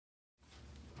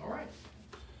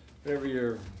whenever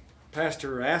your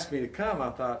pastor asked me to come, I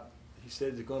thought he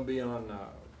said it's going to be on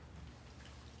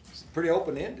it's pretty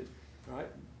open-ended, right?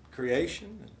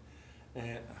 Creation,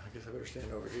 and I guess I better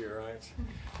stand over here,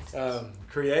 right?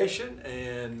 Creation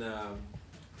and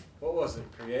what was it?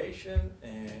 Creation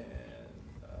and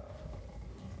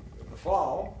the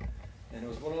fall, and there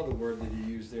was one other word that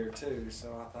he used there too. So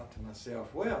I thought to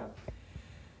myself, well,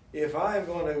 if I'm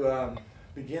going to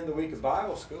begin the week of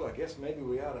Bible school, I guess maybe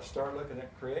we ought to start looking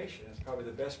at creation. It's probably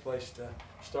the best place to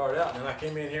start out. And then I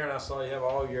came in here and I saw you have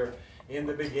all your in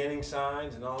the beginning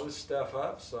signs and all this stuff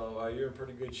up, so you're in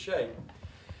pretty good shape.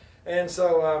 And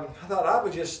so I thought I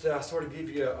would just sort of give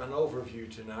you an overview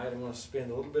tonight. I'm going to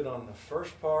spend a little bit on the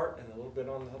first part and a little bit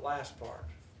on the last part,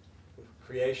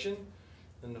 creation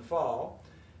and the fall.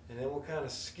 And then we'll kind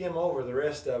of skim over the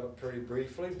rest of it pretty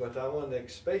briefly, but I wanted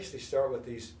to basically start with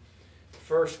these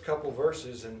first couple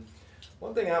verses. And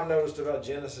one thing I've noticed about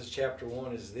Genesis chapter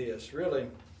 1 is this. Really,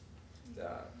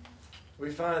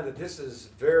 we find that this is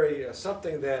very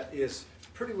something that is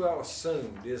pretty well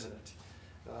assumed, isn't it?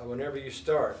 Whenever you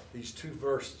start these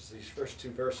first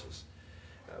two verses,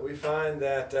 we find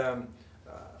that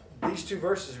these two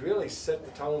verses really set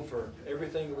the tone for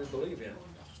everything that we believe in.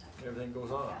 Everything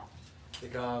goes on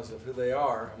because of who they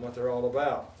are and what they're all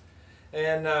about.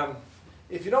 And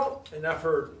if you don't, and I've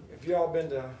heard, if you all been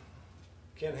to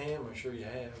Ken Ham, I'm sure you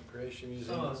have, Creation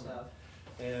Museum. Some of us have.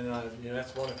 And you know,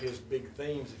 that's one of his big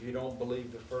themes. If you don't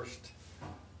believe the first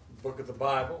book of the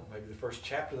Bible, maybe the first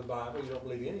chapter of the Bible, you don't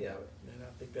believe any of it. And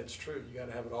I think that's true. You got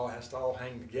to have it all, it has to all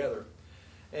hang together.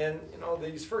 And you know,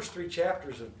 these first three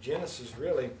chapters of Genesis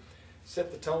really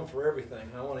set the tone for everything.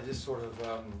 And I want to just sort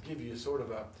of give you sort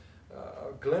of a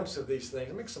glimpse of these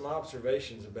things, make some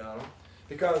observations about them,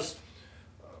 because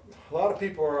a lot of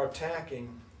people are attacking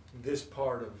this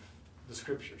part of the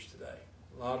scriptures today.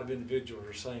 A lot of individuals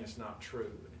are saying it's not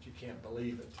true, that you can't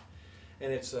believe it,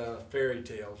 and it's fairy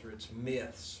tales or it's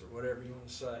myths or whatever you want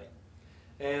to say.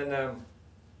 And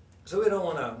so we don't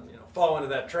want to fall into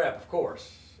that trap, of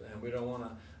course, and we don't want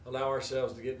to allow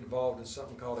ourselves to get involved in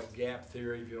something called a gap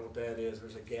theory. If you know what that is,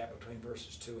 there's a gap between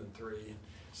verses 2 and 3. And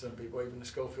some people, even the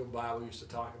Schofield Bible, used to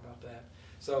talk about that.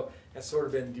 So that's sort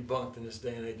of been debunked in this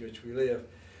day and age in which we live.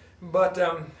 But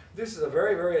this is a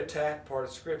very, very attacked part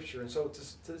of Scripture. And so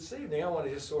this evening I want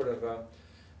to just sort of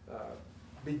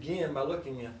begin by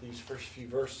looking at these first few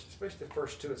verses, especially the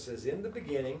first two. It says, in the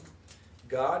beginning,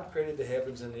 God created the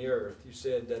heavens and the earth. You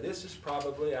said, this is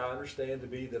probably, I understand, to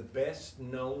be the best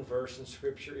known verse in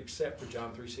Scripture except for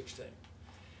John 3:16.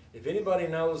 If anybody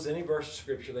knows any verse of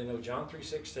Scripture, they know John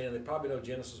 3:16, and they probably know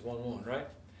Genesis 1:1, right?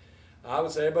 I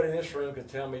would say everybody in this room could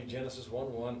tell me Genesis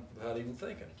 1:1 without even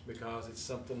thinking, because it's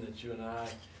something that you and I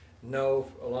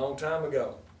know a long time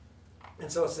ago.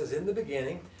 And so it says, in the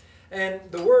beginning. And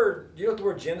the word, you know what the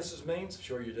word Genesis means? I'm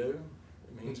sure you do.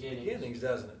 It means beginnings,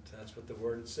 doesn't it? That's what the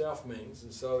word itself means.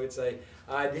 And so it's an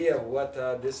idea of what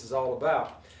this is all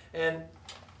about. And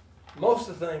most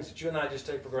of the things that you and I just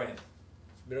take for granted,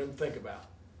 we don't even think about,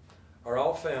 are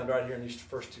all found right here in these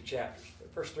first two chapters, the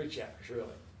first three chapters, really.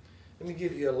 Let me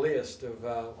give you a list of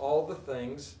all the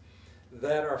things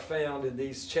that are found in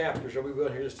these chapters, or we will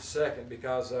in here in just a second,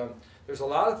 because there's a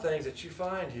lot of things that you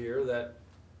find here that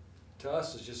to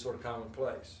us is just sort of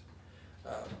commonplace.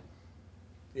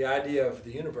 The idea of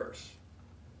the universe,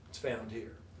 it's found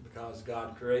here because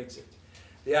God creates it.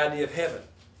 The idea of heaven,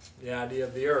 the idea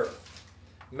of the earth,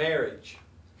 marriage,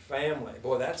 family.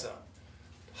 Boy, that's a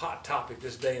hot topic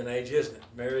this day and age, isn't it?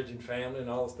 Marriage and family and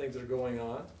all those things that are going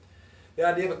on. The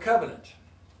idea of a covenant.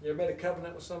 You ever made a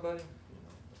covenant with somebody?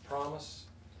 A promise.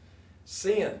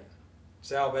 Sin,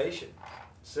 salvation,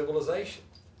 civilization,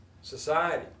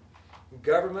 society,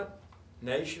 government,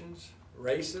 nations,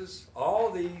 races.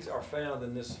 All these are found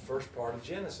in this first part of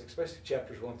Genesis, especially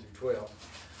chapters 1 through 12.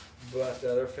 But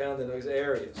they're found in those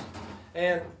areas.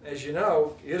 And as you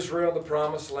know, Israel, the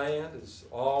promised land, is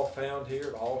all found here.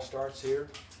 It all starts here.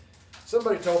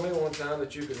 Somebody told me one time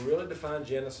that you can really define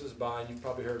Genesis by, and you've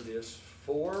probably heard this,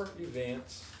 4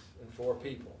 events and 4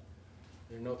 people.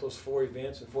 You know what those 4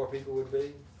 events and 4 people would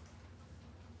be?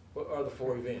 What are the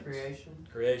 4 events? Creation.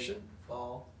 Creation.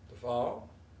 Fall. The fall.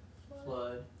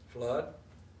 Flood. Flood.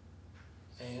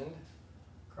 And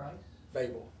Christ.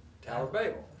 Babel. Tower of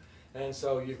Babel. And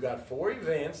so you've got 4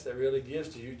 events that really gives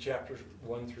to you chapters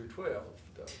 1 through 12.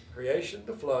 The creation,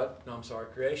 the flood,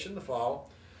 creation, the fall,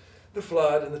 the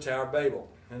flood, and the Tower of Babel.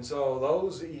 And so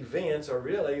those events are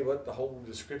really what the whole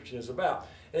description is about.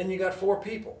 And then you got 4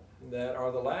 people that are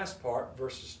the last part,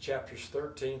 verses chapters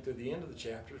 13 through the end of the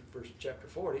chapter, verse chapter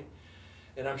 40.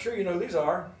 And I'm sure you know who these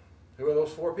are. Who are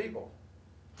those 4 people?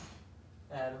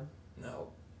 Adam. No.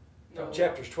 No.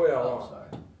 Chapters 12 Oh, on.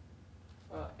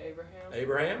 sorry. Abraham,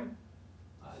 Abraham,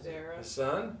 Sarah, his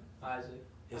son, Isaac,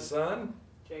 his son,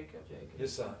 Jacob,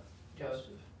 his son. Joseph.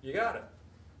 You got it.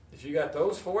 If you got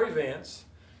those four events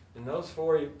and those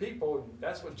four people,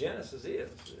 that's what Genesis is.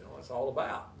 It's all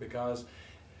about. Because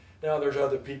now there's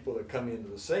other people that come into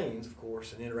the scenes, of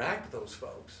course, and interact with those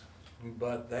folks.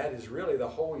 But that is really the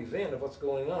whole event of what's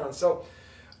going on. So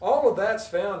all of that's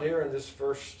found here in this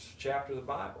first chapter of the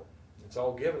Bible. It's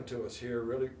all given to us here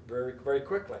really very, very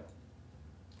quickly.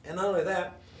 And not only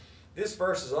that, this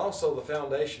verse is also the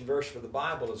foundation verse for the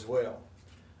Bible as well.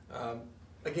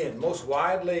 Again, most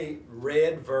widely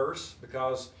read verse,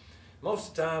 because most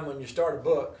of the time when you start a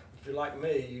book, if you're like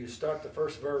me, you start the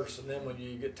first verse, and then when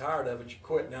you get tired of it, you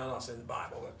quit. Now, I'm not saying the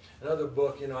Bible, but another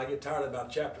book, I get tired of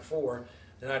about chapter 4,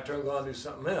 then I turn and go on and do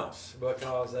something else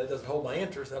because it doesn't hold my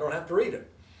interest. I don't have to read it.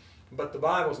 But the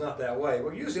Bible's not that way.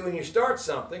 Well, usually when you start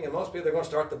something, and most people are going to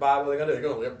start the Bible, they're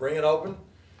going to bring it open.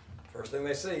 First thing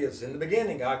they see is, in the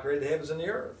beginning, God created the heavens and the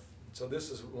earth. So this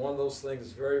is one of those things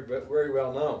that's very, very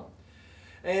well known.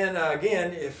 And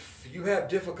again, if you have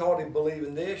difficulty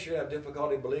believing this, you have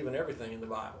difficulty believing everything in the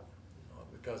Bible.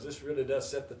 Because this really does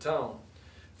set the tone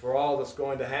for all that's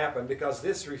going to happen. Because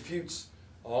this refutes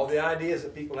all the ideas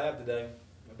that people have today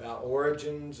about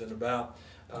origins and about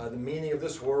the meaning of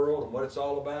this world and what it's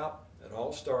all about. It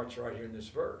all starts right here in this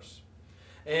verse.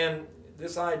 And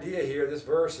this idea here, this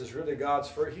verse is really God's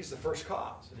first. He's the first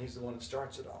cause, and He's the one that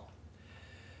starts it all.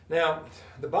 Now,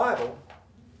 the Bible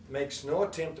makes no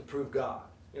attempt to prove God.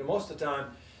 Most of the time,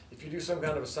 if you do some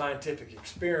kind of a scientific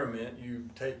experiment, you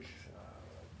take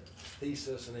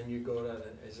thesis, and then you go to,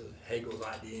 it's Hegel's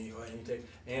idea anyway, and you take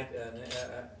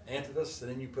antithesis,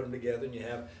 and then you put them together, and you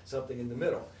have something in the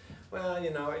middle. Well,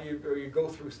 you go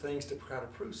through things to try to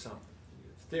prove something,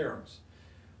 theorems.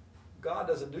 God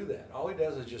doesn't do that. All He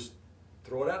does is just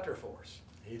throw it out there for us.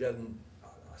 He doesn't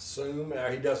assume,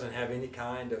 or He doesn't have any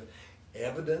kind of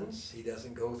evidence. He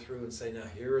doesn't go through and say, now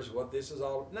here's what this is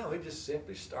all. No, He just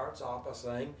simply starts off by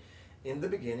saying, in the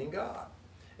beginning, God.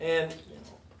 And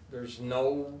there's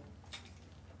no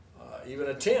even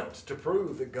attempt to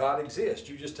prove that God exists.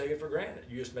 You just take it for granted.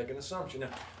 You just make an assumption. Now,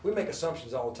 we make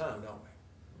assumptions all the time, don't we?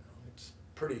 It's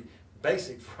pretty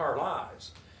basic for our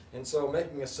lives. And so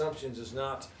making assumptions is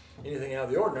not anything out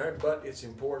of the ordinary, but it's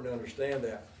important to understand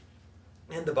that.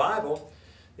 And the Bible,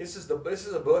 this is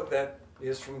a book that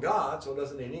is from God, so it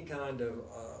doesn't need any kind of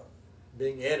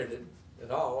being edited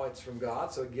at all. It's from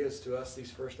God, so it gives to us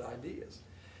these first ideas.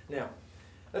 Now,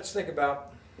 let's think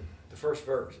about the first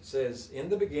verse. It says, in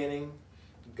the beginning,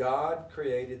 God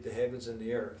created the heavens and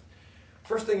the earth.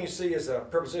 First thing you see is a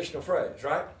prepositional phrase,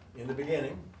 right? In the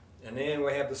beginning. And then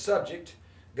we have the subject,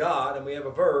 God, and we have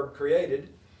a verb, created.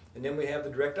 And then we have the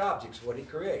direct objects, what He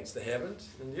creates, the heavens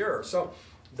and the earth. So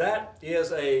that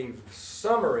is a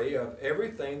summary of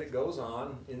everything that goes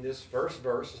on in this first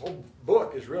verse. This whole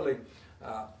book is really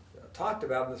talked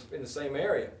about in the same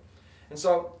area. And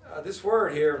so this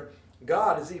word here,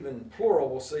 God, is even plural.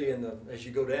 We'll see as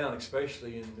you go down,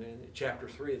 especially in chapter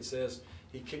 3, it says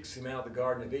He kicks him out of the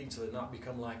Garden of Eden so they not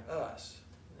become like us.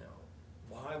 Now,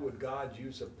 why would God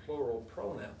use a plural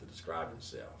pronoun to describe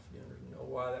Himself? You know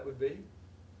why that would be?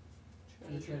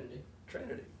 The Trinity.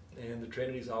 Trinity. And the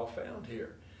Trinity is all found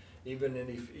here. Even in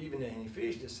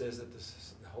Ephesians, it says that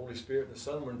the Holy Spirit and the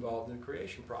Son were involved in the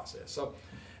creation process. So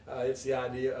it's the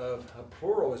idea of a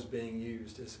plural is being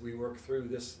used as we work through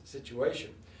this situation.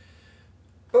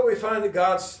 But we find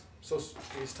that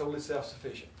He's totally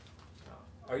self-sufficient.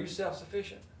 Are you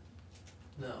self-sufficient?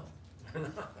 No. We're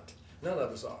not. None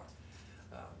of us are.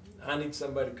 I need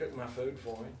somebody to cook my food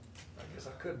for me. I guess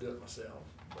I could do it myself,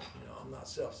 but I'm not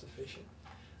self-sufficient.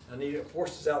 I need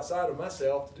forces outside of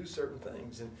myself to do certain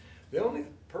things. And the only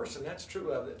person that's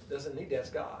true of it doesn't need that's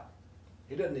God.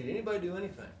 He doesn't need anybody to do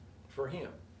anything for Him.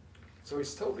 So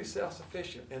He's totally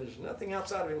self-sufficient, and there's nothing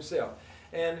outside of Himself.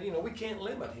 And we can't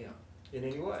limit Him in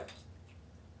any way.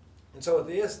 And so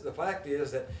the fact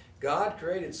is that God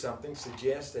created something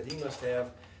suggests that He must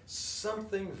have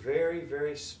something very,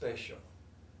 very special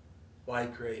why He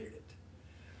created it.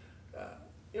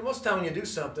 Most of the time when you do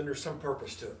something, there's some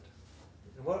purpose to it.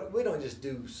 And we don't just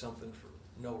do something for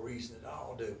no reason at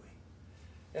all, do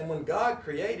we? And when God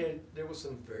created, there was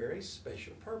some very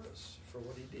special purpose for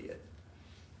what He did.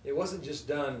 It wasn't just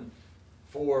done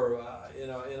for in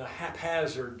a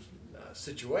haphazard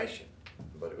situation,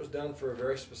 but it was done for a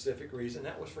very specific reason.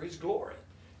 That was for His glory.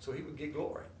 So He would get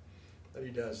glory that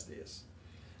He does this.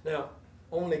 Now,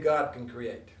 only God can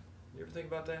create. You ever think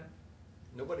about that?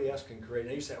 Nobody else can create.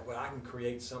 And you say, well, I can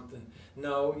create something.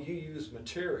 No, you use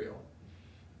material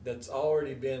that's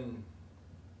already been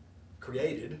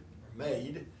created, or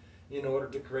made in order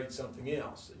to create something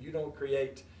else. You don't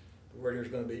create where there's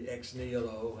going to be ex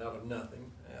nihilo out of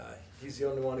nothing. He's the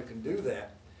only one who can do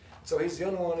that. So he's the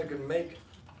only one who can make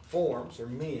forms or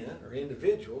men or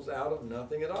individuals out of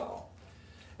nothing at all.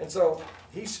 And so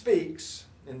he speaks,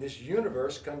 and this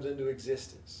universe comes into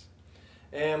existence.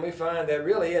 And we find that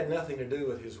really he had nothing to do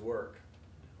with his work.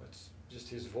 It's just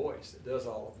his voice that does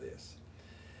all of this.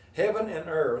 Heaven and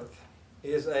earth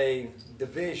is a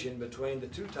division between the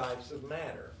two types of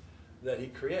matter that he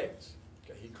creates.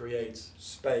 Okay, he creates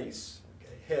space,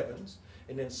 okay, heavens,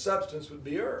 and then substance would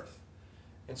be earth.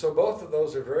 And so both of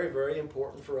those are very, very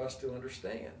important for us to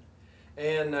understand.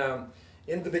 And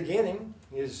in the beginning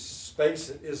is space,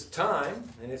 is time,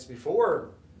 and it's before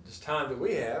this time that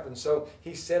we have. And so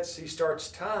he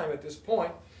starts time at this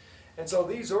point. And so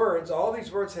these words, all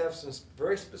these words have some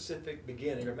very specific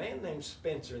beginning. A man named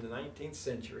Spencer in the 19th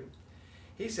century,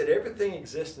 he said everything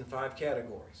exists in 5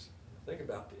 categories. Think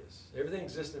about this. Everything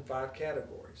exists in 5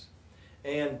 categories.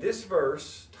 And this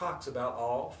verse talks about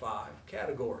all 5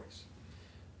 categories.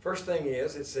 First thing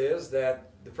is, it says that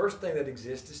the first thing that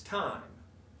exists is time.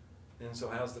 And so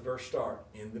how's the verse start?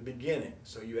 In the beginning.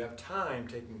 So you have time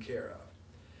taken care of.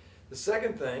 The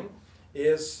second thing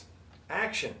is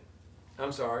action.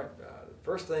 I'm sorry. The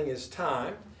first thing is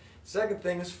time. Second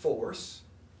thing is force.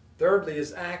 Thirdly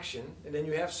is action. And then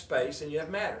you have space and you have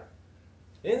matter.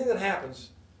 Anything that happens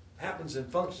and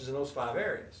functions in those 5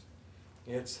 areas.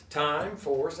 It's time,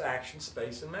 force, action,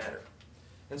 space, and matter.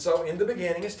 And so in the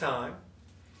beginning is time.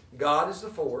 God is the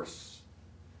force.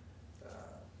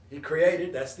 He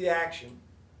created, that's the action.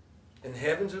 And the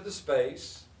heavens are the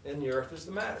space, and the earth is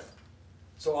the matter.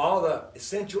 So all the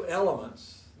essential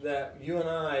elements that you and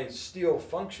I still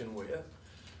function with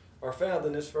are found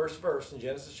in this first verse in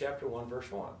Genesis chapter 1,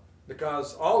 verse 1.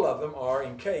 Because all of them are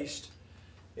encased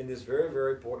in this very,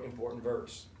 very important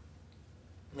verse.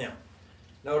 Now,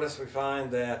 notice we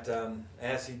find that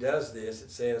as he does this,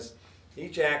 it says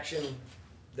each action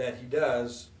that he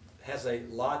does has a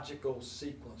logical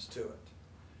sequence to it.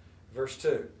 Verse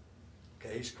 2,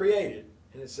 okay, he's created,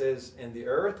 and it says, and the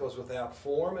earth was without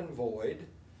form and void,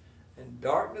 and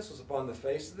darkness was upon the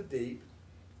face of the deep,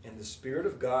 and the Spirit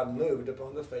of God moved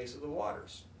upon the face of the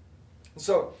waters. And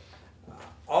so,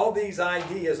 all these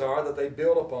ideas are that they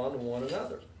build upon one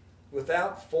another,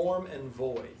 without form and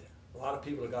void. A lot of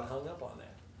people have got hung up on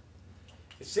that.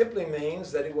 It simply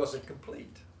means that it wasn't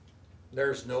complete.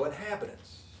 There's no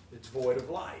inhabitants. It's void of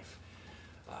life.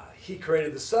 He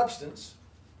created the substance,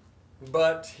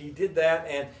 but he did that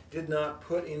and did not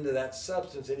put into that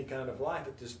substance any kind of life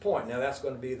at this point. Now that's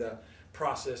going to be the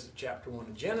process of chapter 1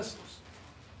 of Genesis.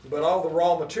 But all the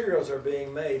raw materials are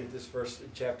being made at this verse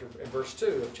 2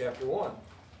 of chapter 1.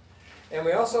 And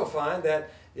we also find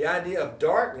that the idea of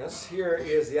darkness here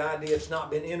is the idea it's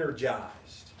not been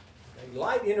energized. Okay?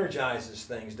 Light energizes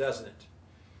things, doesn't it?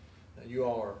 Now, you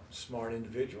all are smart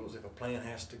individuals. If a plant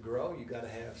has to grow, you've got to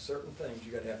have certain things.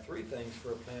 You've got to have 3 things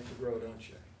for a plant to grow, don't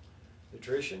you?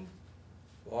 Nutrition,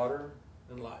 water,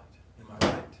 and light. Am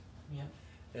I right? Yeah.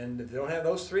 And if they don't have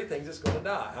those 3 things, it's going to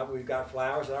die. We've got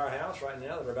flowers in our house right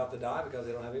now that are about to die because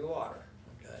they don't have any water.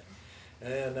 Okay?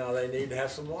 And they need to have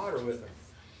some water with them.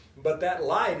 But that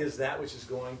light is that which is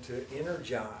going to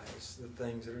energize the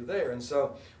things that are there. And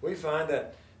so we find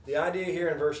that the idea here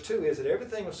in verse 2 is that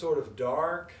everything was sort of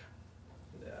dark.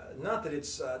 Not that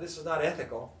it's, this is not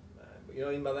ethical. You know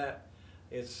what I mean by that?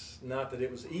 It's not that it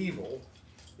was evil.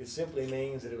 It simply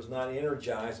means that it was not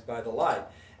energized by the light.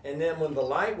 And then when the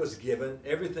light was given,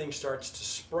 everything starts to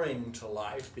spring to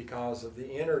life because of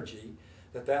the energy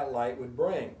that that light would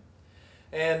bring.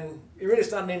 And it really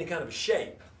is not in any kind of a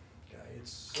shape. Okay?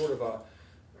 It's sort of a,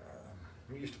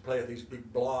 we used to play with these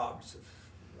big blobs of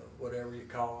whatever you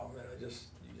call them. And you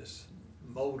just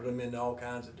molded them into all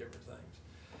kinds of different things.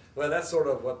 Well, that's sort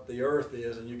of what the earth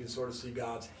is, and you can sort of see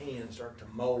God's hand start to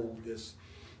mold this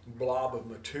blob of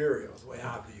material, the way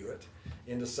I view it,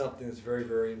 into something that's very,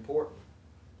 very important.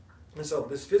 And so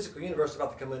this physical universe is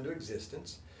about to come into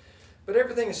existence, but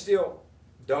everything is still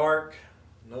dark,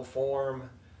 no form,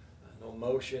 no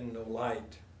motion, no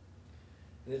light.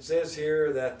 And it says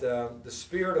here that the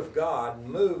Spirit of God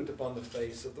moved upon the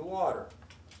face of the water.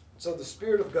 So the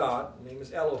Spirit of God, the name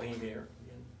is Elohim here,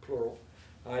 in plural,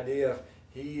 idea of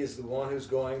He is the one who's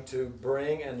going to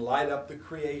bring and light up the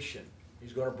creation.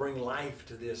 He's going to bring life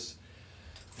to this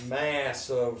mass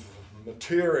of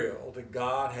material that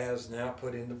God has now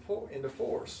put into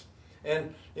force.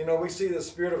 And, you know, we see the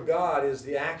Spirit of God is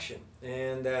the action,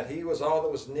 and that He was all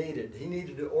that was needed. He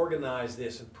needed to organize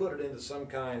this and put it into some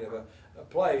kind of a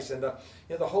place. And you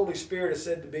know, the Holy Spirit is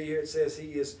said to be here. It says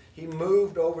He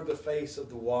moved over the face of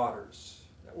the waters.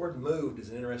 That word moved is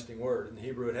an interesting word. In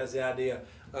Hebrew, it has the idea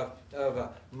of a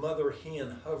mother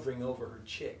hen hovering over her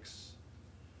chicks.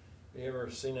 Have you ever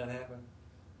seen that happen?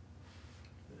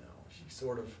 You know, she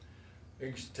sort of, I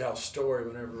used to tell a story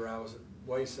whenever I was at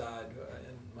Wayside,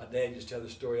 and my dad used to tell the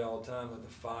story all the time of the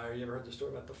fire. You ever heard the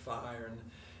story about the fire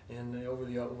and over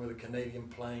the Canadian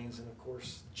plains, and of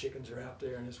course the chickens are out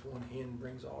there, and this one hen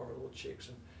brings all her little chicks.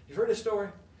 And you've heard this story?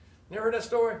 Never heard that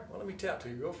story? Well, let me tell it to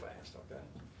you real fast, okay?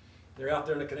 They're out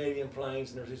there in the Canadian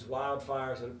plains, and there's these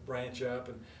wildfires that branch up,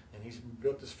 and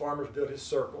this farmer's built his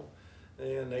circle,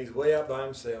 and he's way up by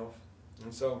himself.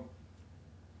 And so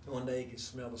one day he can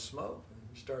smell the smoke, and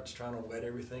he starts trying to wet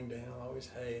everything down, all his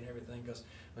hay and everything, because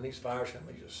when these fires come,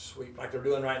 they just sweep, like they're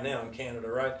doing right now in Canada,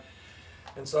 right?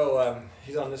 And so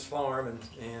he's on this farm, and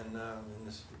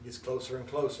this gets closer and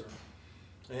closer.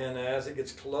 And as it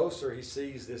gets closer, he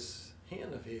sees this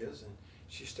hen of his, and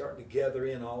she's starting to gather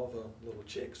in all the little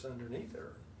chicks underneath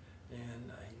her.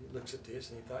 And he looks at this,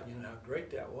 and he thought, you know, how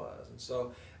great that was. And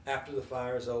so after the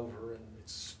fire's over, and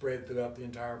it's spread throughout the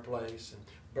entire place, and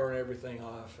burn everything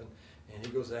off, and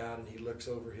he goes out, and he looks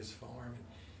over his farm,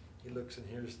 and he looks, and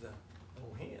here's the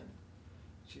old hen.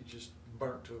 She just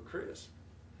burnt to a crisp.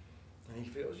 And he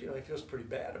feels pretty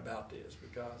bad about this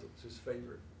because it's his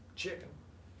favorite chicken.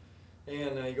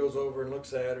 And he goes over and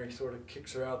looks at her, and he sort of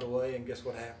kicks her out of the way, and guess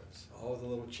what happens? All the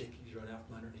little chickies run out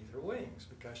from underneath her wings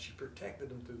because she protected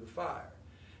them through the fire.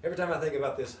 Every time I think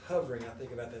about this hovering, I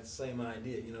think about that same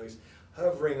idea. You know, he's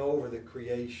hovering over the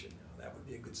creation. You know, that would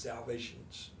be a good salvation,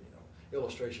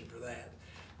 illustration for that.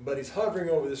 But he's hovering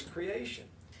over this creation.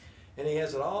 And he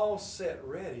has it all set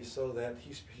ready so that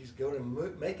he's going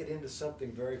to make it into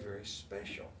something very, very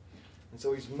special. And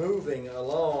so he's moving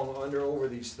along over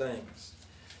these things.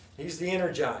 He's the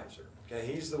energizer. Okay?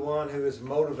 He's the one who is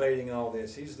motivating all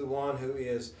this. He's the one who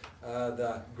is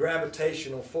the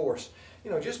gravitational force.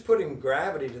 You know, just putting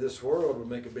gravity to this world would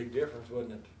make a big difference,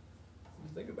 wouldn't it?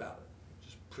 Think about it.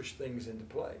 Just push things into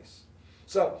place.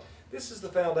 So this is the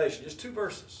foundation. Just 2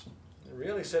 verses. It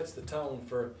really sets the tone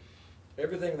for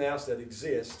everything else that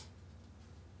exists.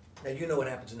 Now you know what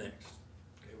happens next.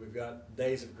 Okay, we've got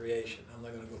days of creation. I'm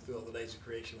not going to go through all the days of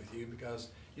creation with you because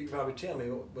you can probably tell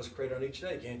me what was created on each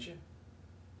day, can't you?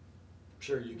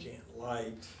 Sure you can. Light,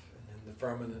 and then the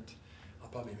firmament. I'll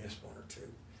probably miss 1 or 2.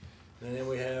 And then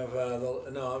we have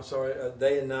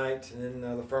day and night, and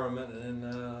then the firmament, and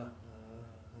then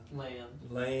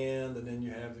land, and then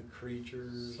you have the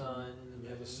creatures, sun, and you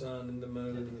have the sun and the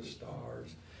moon and the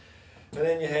stars. And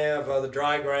then you have the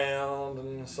dry ground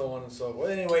and so on and so forth.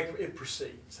 Anyway, it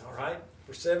proceeds, all right,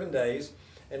 for 7 days.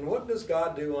 And what does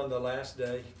God do on the last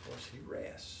day? Of course, he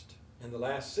rests. In the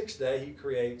last 6th day, he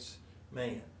creates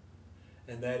man.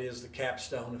 And that is the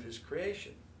capstone of his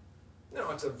creation.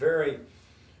 Now, it's a very,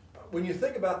 when you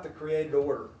think about the created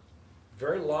order,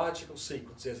 very logical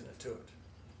sequence, isn't it, to it?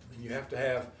 I mean, you have to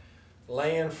have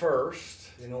land first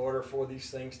in order for these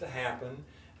things to happen.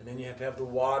 And then you have to have the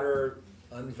water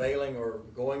unveiling or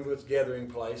going to its gathering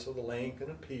place so the land can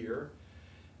appear.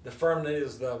 The firmament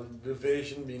is the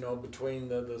division, between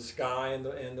the sky and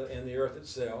the earth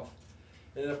itself.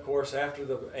 And then, of course, after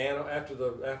the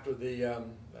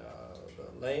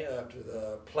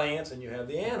plants, and you have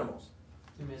the animals.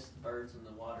 You missed the birds and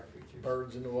the water creatures.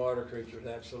 Birds and the water creatures,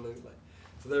 absolutely.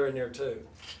 So they're in there too.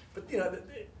 But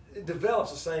it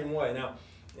develops the same way. Now,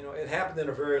 it happened in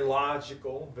a very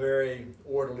logical, very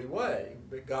orderly way,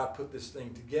 but God put this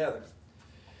thing together.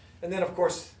 And then, of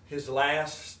course, his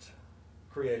last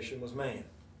creation was man.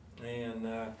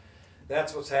 And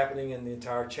that's what's happening in the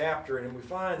entire chapter. And we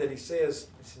find that he says,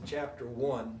 it's in chapter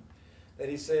 1, that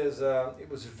he says it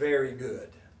was very good.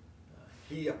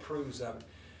 He approves of it.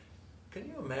 Can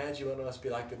you imagine what it must be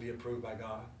like to be approved by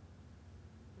God?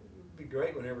 It would be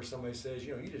great whenever somebody says,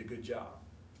 you did a good job.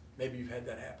 Maybe you've had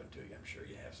that happen to you. I'm sure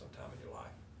you have sometime in your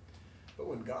life. But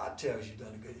when God tells you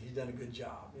he's done a good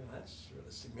job, that's really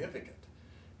significant.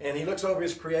 And he looks over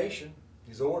his creation,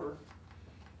 his order,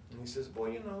 and he says,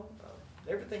 boy,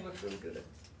 everything looks really good.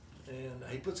 And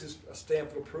he puts a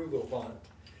stamp of approval upon it.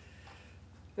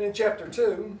 And in chapter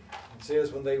 2, it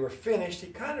says when they were finished, he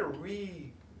kind of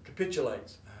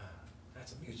recapitulates.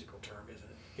 That's a musical term, isn't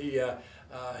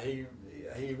it?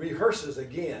 He rehearses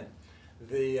again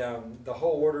the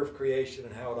whole order of creation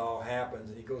and how it all happens,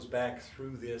 and he goes back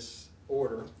through this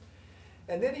order.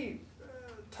 And then he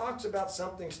talks about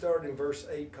something started in verse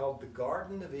 8 called the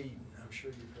Garden of Eden. I'm sure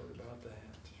you've heard about that.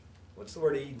 What's the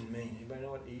word Eden mean? Anybody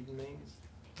know what Eden means?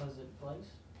 Pleasant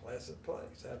place. Pleasant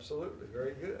place, absolutely.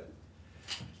 Very good.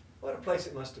 What a place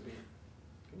it must have been.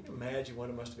 Can you imagine what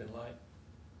it must have been like?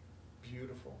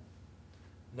 Beautiful.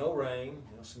 no rain.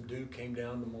 You know, some dew came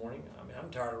down in the morning. I mean, I'm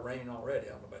tired of rain already.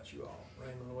 I don't know about you all.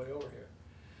 Rain on the way over here.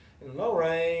 And no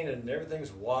rain, and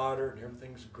everything's watered, and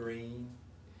everything's green.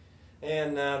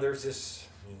 And there's this,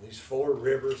 these 4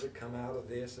 rivers that come out of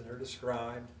this, and they're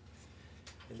described.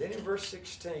 And then in verse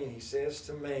 16, he says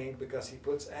to man, because he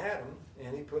puts Adam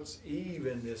and he puts Eve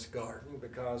in this garden,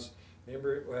 because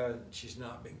remember, well, she's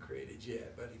not been created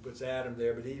yet, but he puts Adam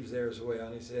there, but Eve's there as well.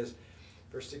 And he says,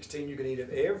 verse 16, you can eat of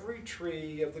every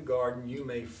tree of the garden you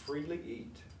may freely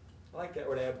eat. I like that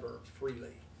word adverb,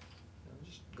 freely.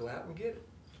 Just go out and get it.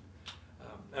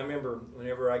 I remember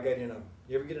whenever I get in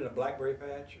you ever get in a blackberry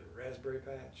patch or raspberry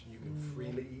patch, and you can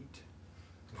freely eat?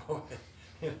 Boy,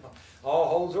 all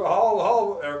holes are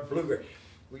or blueberry.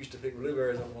 We used to pick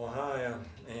blueberries up in Ohio,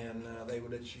 and they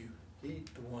would let you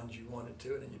eat the ones you wanted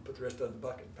to, and then you put the rest of the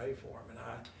bucket and pay for them. And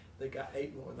I think I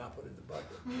ate more than I put in the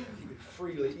bucket. You could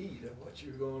freely eat of what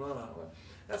you're going on. Well,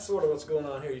 that's sort of what's going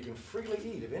on here. You can freely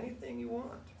eat of anything you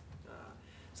want.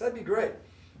 So that'd be great.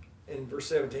 In verse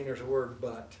 17, there's a word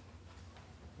but.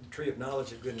 The tree of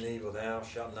knowledge of good and evil, thou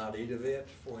shalt not eat of it,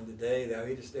 for in the day thou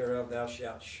eatest thereof, thou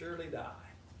shalt surely die.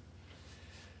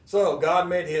 So God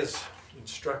made his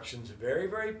instructions very,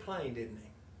 very plain, didn't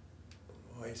he?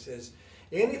 Well, he says,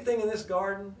 anything in this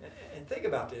garden, and think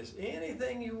about this,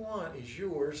 anything you want is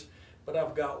yours, but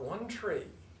I've got one tree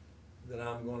that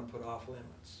I'm going to put off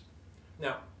limits.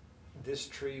 Now, this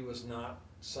tree was not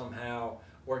somehow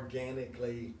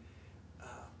organically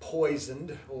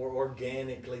poisoned or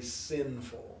organically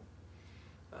sinful.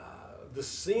 The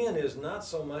sin is not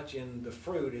so much in the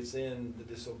fruit, it's in the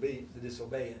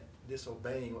disobeying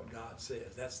what God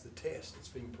says. That's the test that's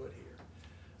being put here.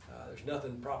 There's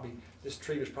nothing probably, this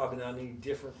tree was probably not any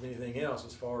different from anything else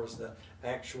as far as the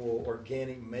actual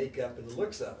organic makeup and the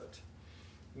looks of it.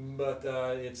 But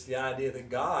it's the idea that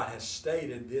God has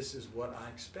stated, this is what I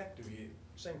expect of you.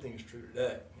 Same thing is true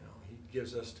today. He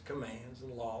gives us the commands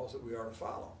and laws that we are to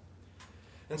follow.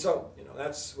 And so,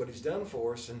 that's what he's done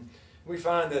for us. And we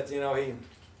find that, he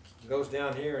goes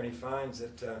down here and he finds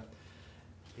that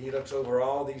he looks over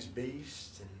all these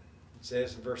beasts. And it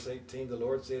says in verse 18, the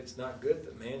Lord said, it's not good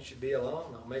that man should be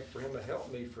alone. I'll make for him a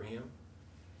helpmeet for him.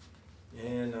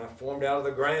 And I formed out of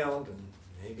the ground, and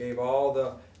he gave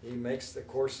he makes, of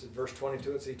course, in verse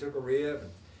 22, it says he took a rib,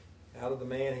 and out of the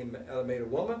man he made a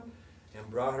woman, and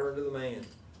brought her into the man.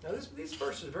 Now, these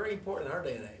verses are very important in our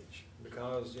day and age,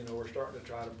 because, we're starting to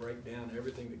try to break down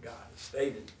everything that God has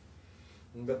stated.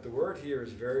 But the word here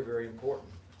is very, very important.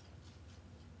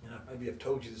 And maybe I've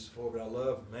told you this before, but I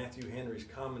love Matthew Henry's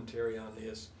commentary on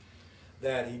this,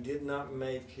 that he did not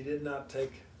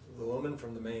take the woman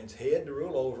from the man's head to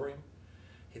rule over him.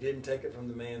 He didn't take it from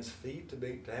the man's feet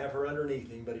to have her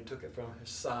underneath him, but he took it from his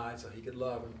side so he could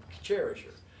love and cherish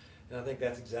her. And I think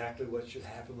that's exactly what should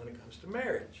happen when it comes to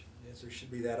marriage. There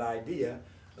should be that idea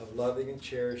of loving and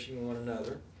cherishing one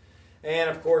another. And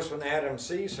of course, when Adam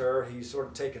sees her, he's sort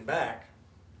of taken back.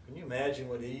 Can you imagine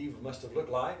what Eve must have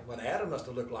looked like? What Adam must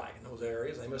have looked like in those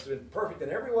areas? They must have been perfect in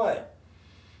every way.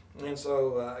 And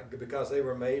so, because they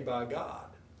were made by God,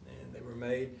 and they were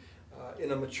made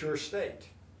in a mature state.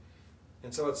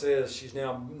 And so it says, she's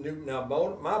now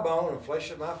bone, my bone and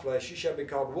flesh of my flesh. She shall be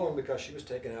called woman because she was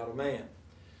taken out of man.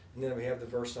 And then we have the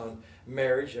verse on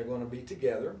marriage. They're going to be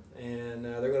together, and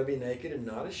they're going to be naked and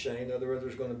not ashamed. In other words,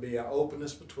 there's going to be an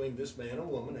openness between this man and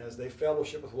woman as they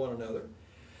fellowship with one another.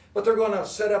 But they're going to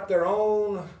set up their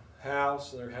own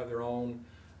house, and they're have their own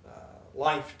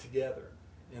life together,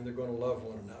 and they're going to love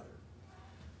one another.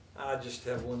 I just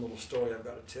have one little story I've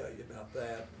got to tell you about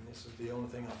that, and this is the only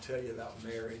thing I'll tell you about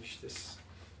marriage. This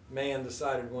man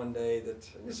decided one day that,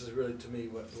 and this is really to me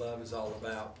what love is all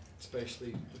about,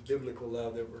 especially the biblical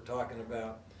love that we're talking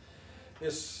about.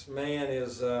 This man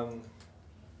is,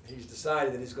 he's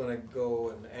decided that he's going to go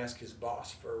and ask his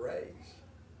boss for a raise.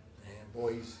 And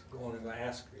boy, he's going to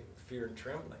ask him with fear and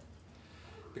trembling,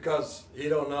 because he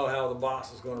don't know how the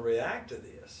boss is going to react to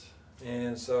this.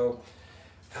 And so,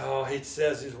 he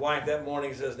says his wife that morning,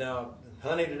 he says, now,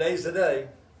 honey, today's the day.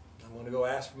 I'm going to go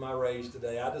ask for my raise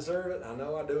today. I deserve it. I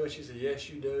know I do. And she said, yes,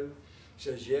 you do. She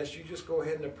says, yes, you just go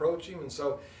ahead and approach him. And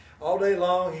so all day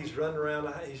long, he's running around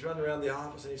the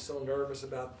office, and he's so nervous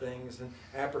about things and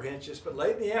apprehensive. But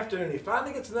late in the afternoon, he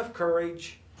finally gets enough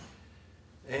courage,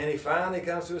 and he finally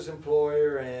comes to his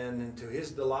employer, and to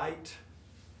his delight,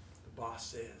 the boss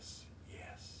says,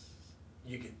 yes,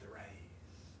 you get the raise.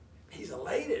 He's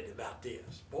elated about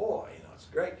this. Boy, it's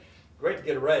great to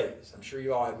get a raise. I'm sure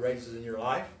you all had raises in your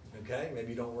life, okay? Maybe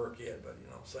you don't work yet, but you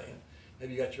know what I'm saying.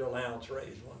 Maybe you got your allowance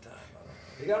raised one time. I don't know.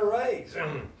 He got a raise.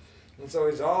 And so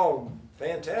he's all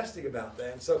fantastic about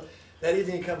that. And so that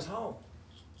evening he comes home.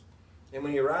 And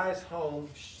when he arrives home,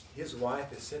 his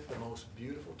wife has set the most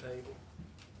beautiful table.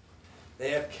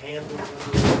 They have candles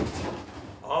that are lit.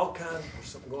 All kinds, there's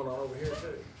something going on over here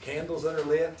too. Candles that are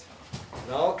lit.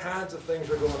 And all kinds of things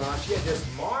are going on. She had this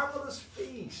marvelous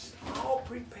feast, all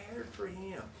prepared for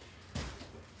him.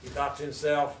 He thought to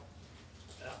himself,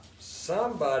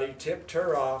 somebody tipped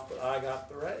her off, but I got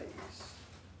the raise.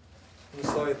 And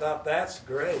so he thought, that's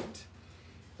great.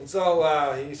 And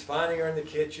so he's finding her in the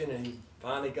kitchen, and he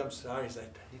finally comes down.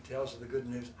 He tells her the good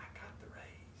news, I got the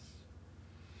raise.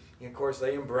 And of course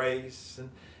they embrace,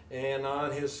 and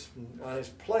on his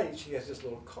plate she has this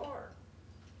little card.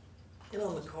 And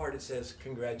on the card it says,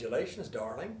 congratulations,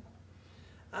 darling.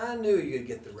 I knew you'd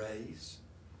get the raise.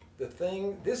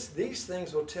 These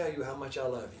things will tell you how much I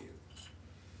love you.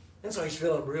 And so he's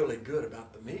feeling really good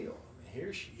about the meal. I mean,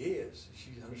 here she is.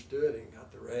 She's understood and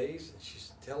got the raise, and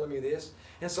she's telling me this.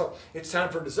 And so it's time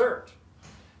for dessert.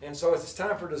 And so as it's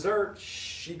time for dessert,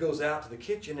 she goes out to the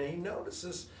kitchen, and he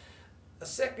notices a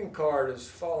second card has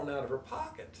fallen out of her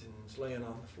pocket and is laying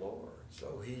on the floor.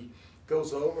 So he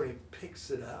goes over and he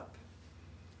picks it up,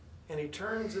 and he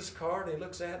turns this card and he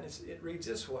looks at it, and it reads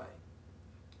this way.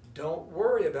 Don't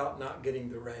worry about not getting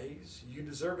the raise. You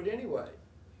deserve it anyway.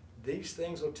 These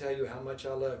things will tell you how much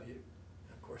I love you.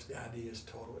 And of course, the idea is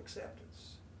total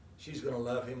acceptance. She's going to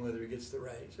love him whether he gets the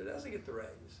raise or doesn't get the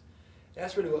raise.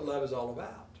 That's really what love is all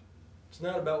about. It's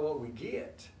not about what we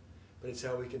get, but it's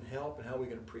how we can help and how we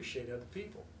can appreciate other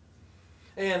people.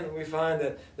 And we find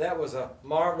that that was a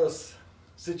marvelous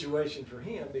situation for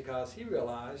him because he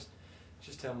realized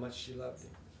just how much she loved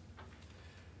him.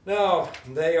 Now,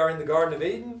 they are in the Garden of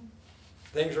Eden.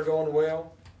 Things are going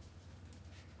well.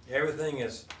 Everything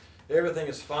is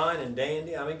fine and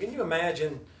dandy. I mean, can you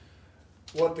imagine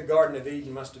what the Garden of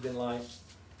Eden must have been like?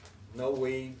 No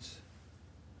weeds.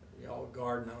 Y'all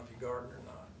garden, I don't know if you garden or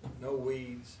not. No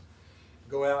weeds.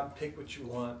 Go out and pick what you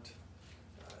want.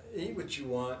 Eat what you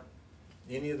want.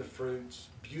 Any of the fruits.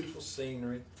 Beautiful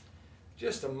scenery.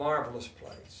 Just a marvelous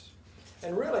place.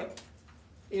 And really,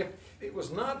 if it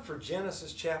was not for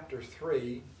Genesis chapter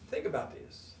 3, think about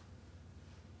this.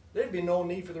 There'd be no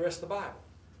need for the rest of the Bible.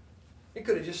 It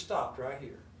could have just stopped right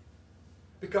here.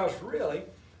 Because really,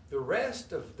 the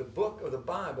rest of the book of the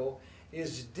Bible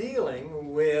is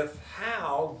dealing with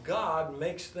how God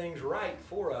makes things right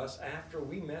for us after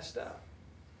we messed up.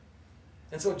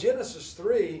 And so Genesis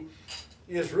 3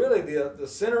 is really the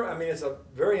center. I mean, it's a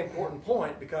very important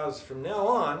point because from now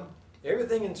on,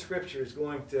 everything in Scripture is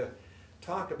going to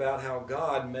talk about how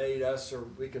God made us so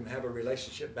we can have a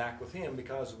relationship back with Him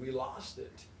because we lost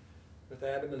it with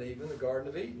Adam and Eve in the Garden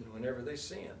of Eden whenever they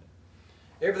sinned.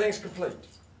 Everything's complete.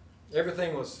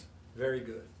 Everything was very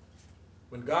good.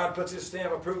 When God puts His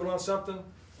stamp of approval on something,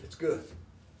 it's good.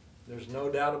 There's no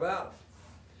doubt about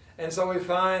it. And so we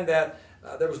find that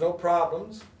there was no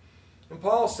problems. And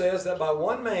Paul says that by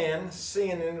one man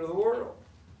sin entered the world.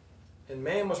 And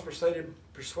man was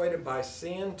persuaded by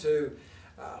sin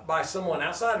by someone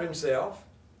outside of himself.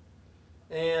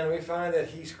 And we find that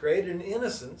he's created an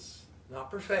innocence,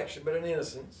 not perfection, but an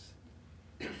innocence.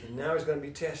 And now he's going to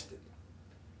be tested.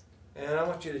 And I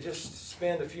want you to just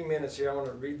spend a few minutes here. I want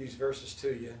to read these verses to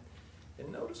you.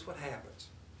 And notice what happens.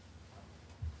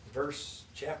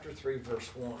 Chapter 3,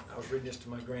 verse 1. I was reading this to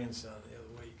my grandson the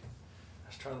other week. I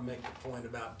was trying to make the point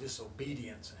about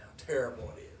disobedience and how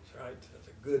terrible it is, right? That's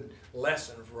a good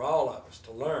lesson for all of us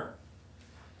to learn.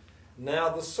 Now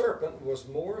the serpent was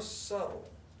more subtle.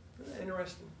 Isn't that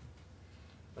interesting?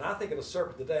 When I think of a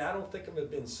serpent today, I don't think of it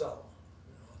being subtle.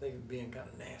 I think of it being kind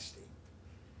of nasty.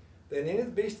 Then any of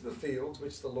the beasts of the fields,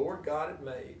 which the Lord God had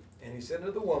made, and he said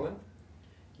unto the woman,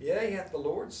 Yea, hath the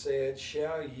Lord said,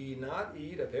 Shall ye not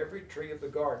eat of every tree of the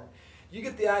garden? You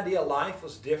get the idea life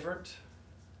was different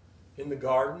in the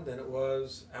garden than it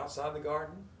was outside the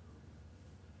garden?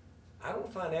 I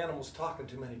don't find animals talking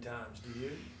too many times, do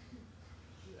you?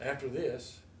 After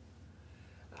this.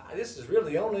 This is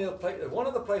really the only place, one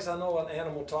other place I know an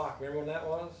animal talk. Remember when that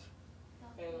was?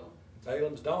 Balaam.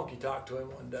 Balaam's donkey talked to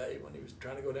him one day when he was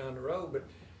trying to go down the road. But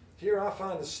here I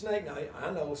find a snake. Now, I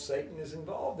know Satan is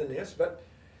involved in this, but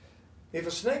if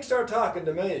a snake started talking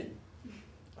to me,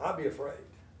 I'd be afraid.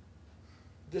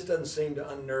 This doesn't seem to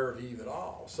unnerve Eve at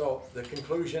all. So the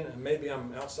conclusion, and maybe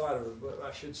I'm outside of what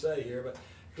I should say here, but the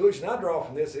conclusion I draw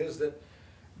from this is that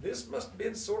this must have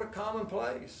been sort of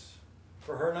commonplace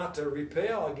for her not to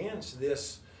repel against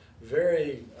this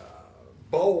very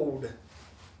bold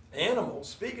animal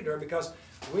speaking to her, because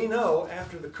we know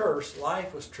after the curse,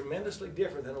 life was tremendously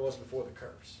different than it was before the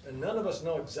curse. And none of us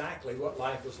know exactly what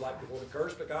life was like before the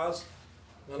curse because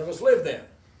none of us lived then.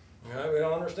 We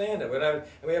don't understand it.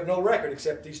 We have no record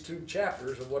except these 2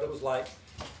 chapters of what it was like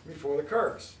before the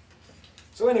curse.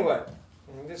 So anyway,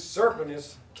 this serpent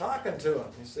is talking to him.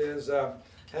 He says,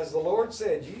 "Has the Lord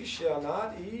said, ye shall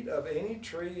not eat of any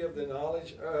tree of the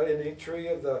knowledge,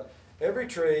 every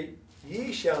tree,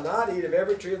 ye shall not eat of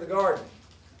every tree of the garden."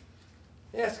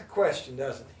 He asks a question,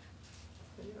 doesn't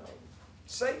he? You know,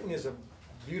 Satan is a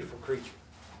beautiful creature.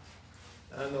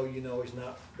 I know you know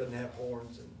doesn't have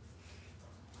horns and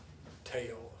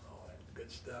tail and all that good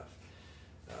stuff.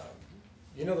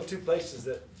 You know the 2 places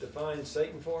that define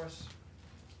Satan for us?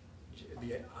 It'd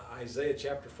be Isaiah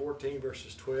chapter 14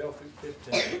 verses 12 through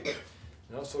 15,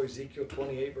 and also Ezekiel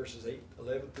 28 verses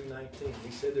 11 through 19.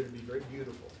 He said that it'd be very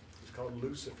beautiful. He's called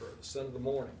Lucifer, the son of the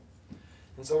morning.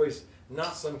 And so he's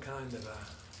not some kind of a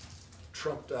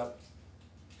trumped up,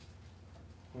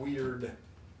 weird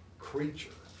creature.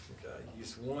 Okay?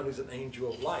 He's one who's an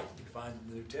angel of light, you find in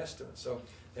the New Testament. So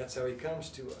that's how he comes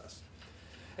to us.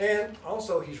 And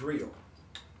also he's real.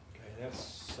 Okay?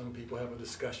 Some people have a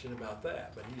discussion about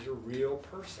that, but he's a real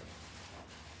person.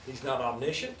 He's not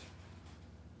omniscient.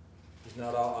 He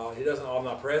doesn't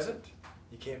omnipresent.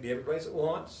 He can't be every place at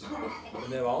once. He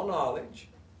doesn't have all knowledge.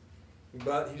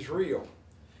 But he's real.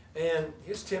 And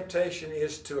his temptation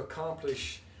is to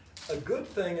accomplish a good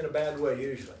thing in a bad way,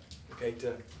 usually. Okay,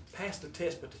 to pass the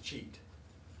test, but to cheat.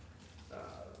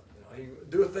 He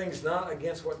do things not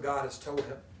against what God has told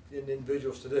him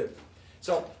individuals to do.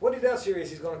 So what he does here is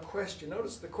he's going to question.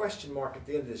 Notice the question mark at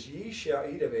the end of this. Ye shall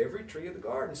eat of every tree of the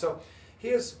garden. So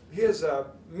his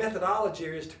methodology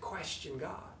here is to question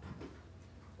God.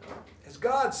 Has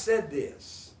God said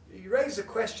this? He raises a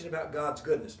question about God's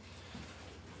goodness.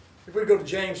 If we go to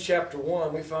James chapter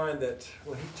 1, we find that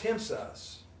when he tempts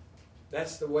us,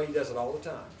 that's the way he does it all the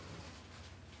time.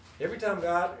 Every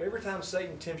time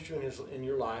Satan tempts you in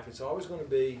your life, it's always going to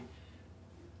be,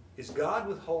 is God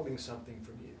withholding something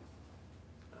from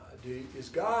you? Is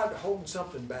God holding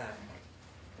something back?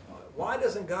 Why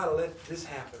doesn't God let this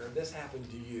happen or this happen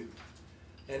to you?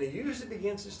 And he usually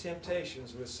begins his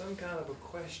temptations with some kind of a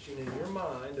question in your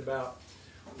mind about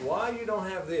why you don't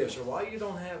have this or why you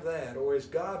don't have that, or is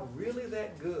God really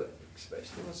that good?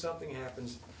 Especially when something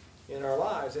happens in our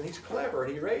lives. And he's clever,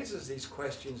 and he raises these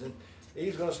questions, and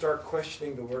he's going to start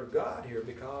questioning the Word of God here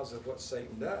because of what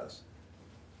Satan does.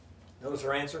 Notice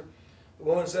her answer. The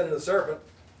woman said to the serpent,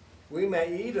 "We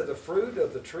may eat of the fruit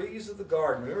of the trees of the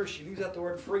garden." Remember, she used out the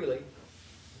word freely.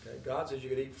 Okay, God says you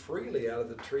could eat freely out of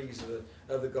the trees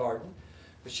of the garden,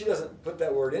 but she doesn't put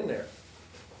that word in there.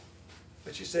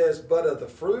 But she says, "But of the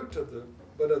fruit of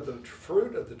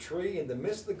the tree in the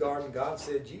midst of the garden, God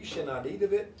said, ye shall not eat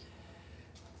of it,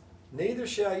 neither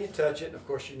shall you touch it." And of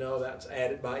course, you know that's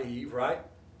added by Eve, right?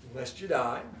 Lest you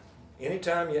die.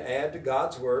 Anytime you add to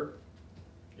God's word,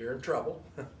 you're in trouble.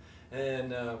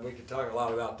 And we could talk a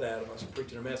lot about that. If I was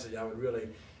preaching a message, I would really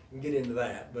get into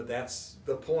that. But that's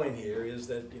the point here, is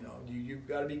that you've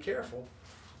got to be careful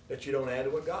that you don't add to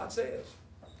what God says.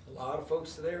 A lot of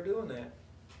folks today are doing that.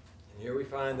 And here we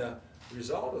find the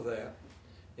result of that.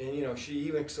 And she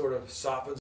even sort of softens